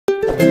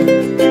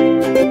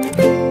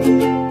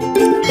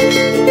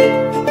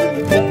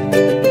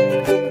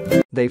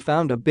They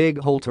found a big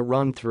hole to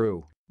run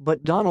through,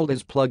 but Donald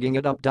is plugging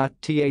it up.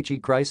 The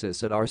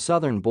crisis at our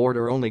southern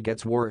border only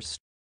gets worse.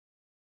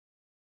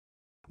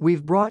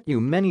 We've brought you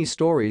many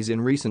stories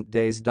in recent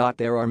days.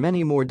 There are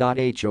many more. How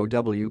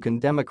can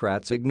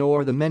Democrats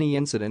ignore the many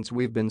incidents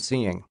we've been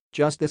seeing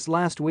just this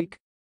last week?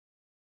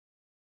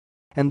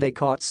 And they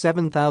caught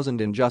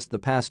 7,000 in just the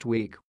past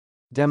week.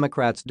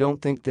 Democrats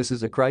don't think this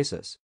is a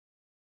crisis.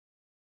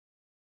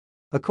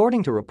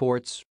 According to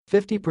reports,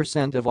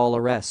 50% of all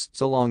arrests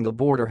along the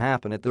border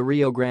happen at the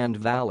Rio Grande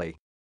Valley.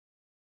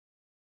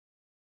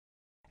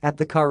 At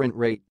the current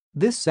rate,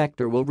 this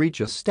sector will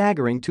reach a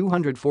staggering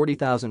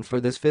 240,000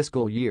 for this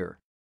fiscal year.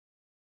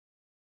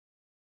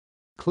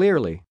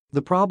 Clearly,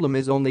 the problem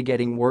is only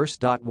getting worse.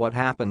 What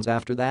happens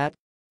after that?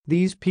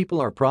 These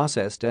people are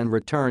processed and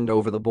returned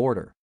over the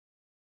border.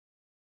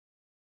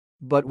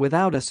 But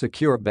without a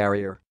secure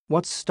barrier,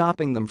 what's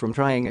stopping them from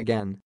trying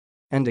again?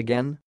 And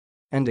again?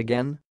 And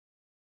again?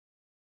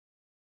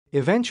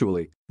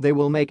 Eventually, they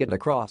will make it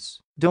across,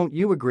 don't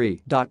you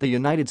agree? The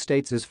United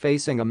States is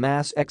facing a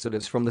mass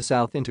exodus from the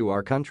South into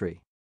our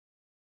country.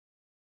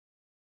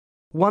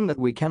 One that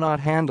we cannot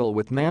handle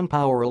with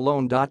manpower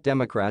alone.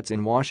 Democrats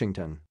in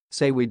Washington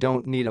say we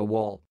don't need a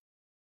wall.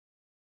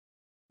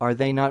 Are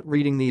they not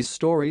reading these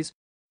stories?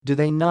 Do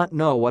they not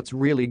know what's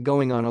really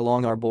going on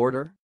along our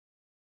border?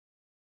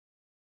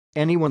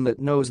 Anyone that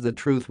knows the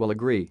truth will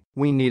agree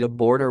we need a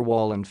border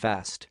wall and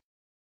fast.